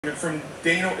From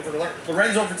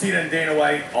Lorenzo Fertitta and Dana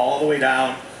White all the way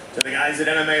down to the guys at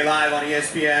MMA Live on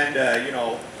ESPN, you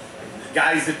know,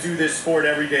 guys that do this sport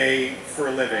every day for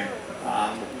a living.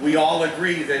 We all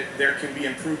agree that there can be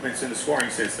improvements in the scoring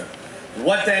system.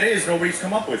 What that is, nobody's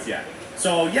come up with yet.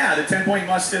 So yeah, the 10-point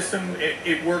must system,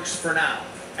 it works for now.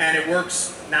 And it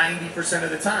works 90% of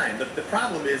the time. The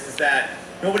problem is that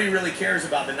nobody really cares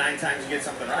about the 9 times you get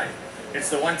something right. It's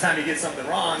the one time you get something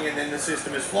wrong and then the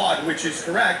system is flawed, which is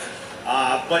correct.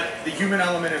 But the human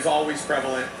element is always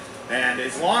prevalent. And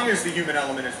as long as the human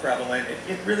element is prevalent,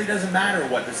 it really doesn't matter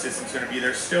what the system's going to be.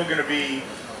 There's still going to be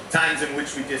times in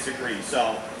which we disagree.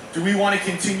 So do we want to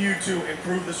continue to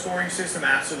improve the scoring system?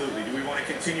 Absolutely. Do we want to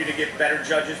continue to get better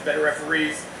judges, better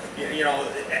referees? You know,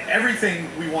 everything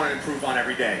we want to improve on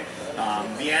every day.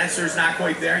 The answer is not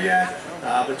quite there yet,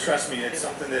 but trust me, it's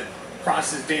something that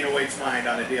crosses Dana White's mind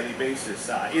on a daily basis.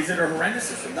 Is it a horrendous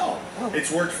system? No.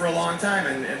 It's worked for a long time,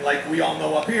 and like we all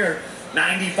know up here,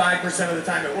 95% of the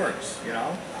time it works, you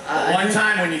know? One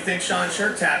time when you think Sean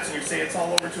shirt taps and you say it's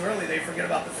all over too early, they forget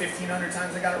about the 1,500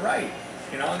 times they got it right.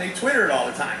 You know, and they Twitter it all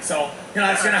the time. So, you know,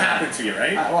 that's going to happen to you,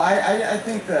 right? Well, I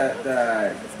think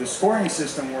the scoring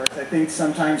system works. I think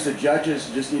sometimes the judges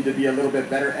just need to be a little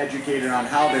bit better educated on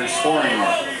how they're scoring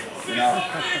it. You know,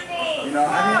 I mean,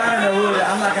 I don't know.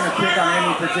 I'm not going to pick on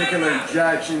any particular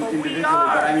judge individually,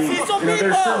 but I mean, you know,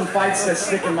 there's certain fights that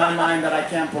stick in my mind that I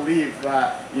can't believe.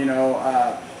 You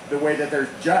know. The way that they're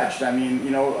judged. I mean, you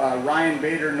know, Ryan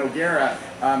Bader Nogueira,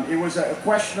 it was a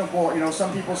questionable, you know,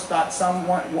 some people thought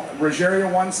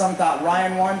Rogerio won, some thought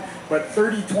Ryan won, but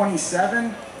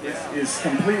 30-27 is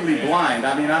completely blind.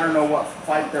 I mean, I don't know what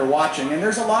fight they're watching, and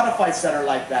there's a lot of fights that are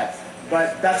like that.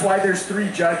 But that's why there's 3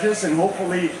 judges, and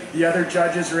hopefully the other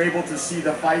judges are able to see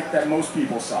the fight that most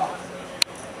people saw.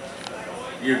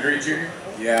 You agree, Junior?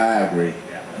 Yeah, I agree.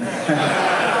 Yeah.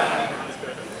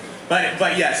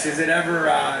 But yes, is it ever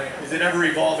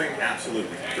evolving?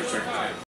 Absolutely, for certain times.